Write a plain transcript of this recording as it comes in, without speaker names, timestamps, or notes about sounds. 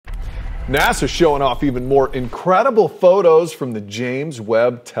NASA showing off even more incredible photos from the James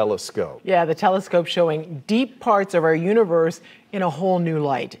Webb Telescope. Yeah, the telescope showing deep parts of our universe in a whole new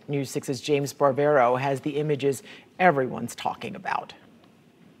light. News 6's James Barbero has the images everyone's talking about.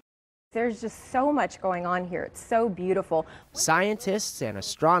 There's just so much going on here. It's so beautiful. Scientists and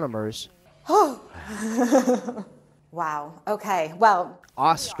astronomers Wow. Okay. Well,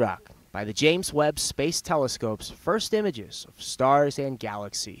 awestruck by the James Webb Space Telescope's first images of stars and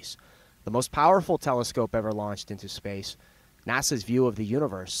galaxies. The most powerful telescope ever launched into space, NASA's view of the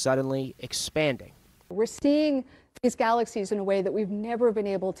universe suddenly expanding. We're seeing these galaxies in a way that we've never been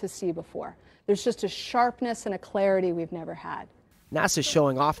able to see before. There's just a sharpness and a clarity we've never had. NASA's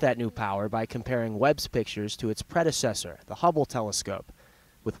showing off that new power by comparing Webb's pictures to its predecessor, the Hubble telescope.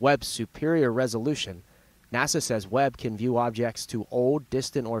 With Webb's superior resolution, NASA says Webb can view objects too old,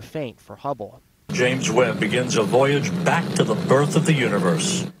 distant, or faint for Hubble. James Webb begins a voyage back to the birth of the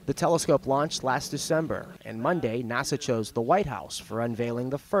universe. The telescope launched last December, and Monday, NASA chose the White House for unveiling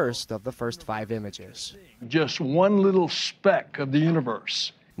the first of the first 5 images. Just one little speck of the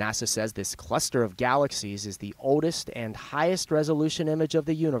universe. NASA says this cluster of galaxies is the oldest and highest resolution image of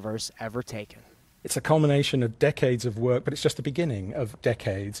the universe ever taken. It's a culmination of decades of work, but it's just the beginning of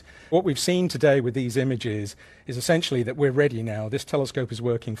decades. What we've seen today with these images is essentially that we're ready now. This telescope is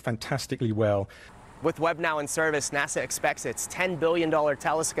working fantastically well. With Webb now in service, NASA expects its $10 billion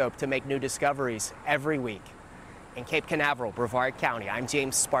telescope to make new discoveries every week. In Cape Canaveral, Brevard County, I'm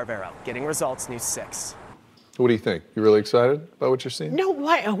James Sparvero, getting results, News 6. What do you think? You really excited about what you're seeing? No,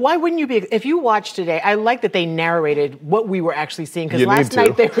 why wouldn't you be? If you watched today, I like that they narrated what we were actually seeing, because last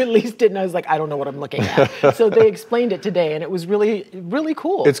night they released it and I was like, I don't know what I'm looking at. So they explained it today and it was really, really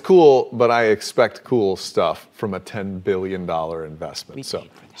cool. It's cool, but I expect cool stuff from a $10 billion investment.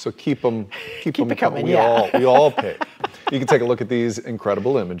 So keep them coming. We all pay. You can take a look at these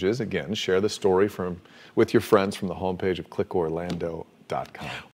incredible images. Again, share the story with your friends from the homepage of clickorlando.com.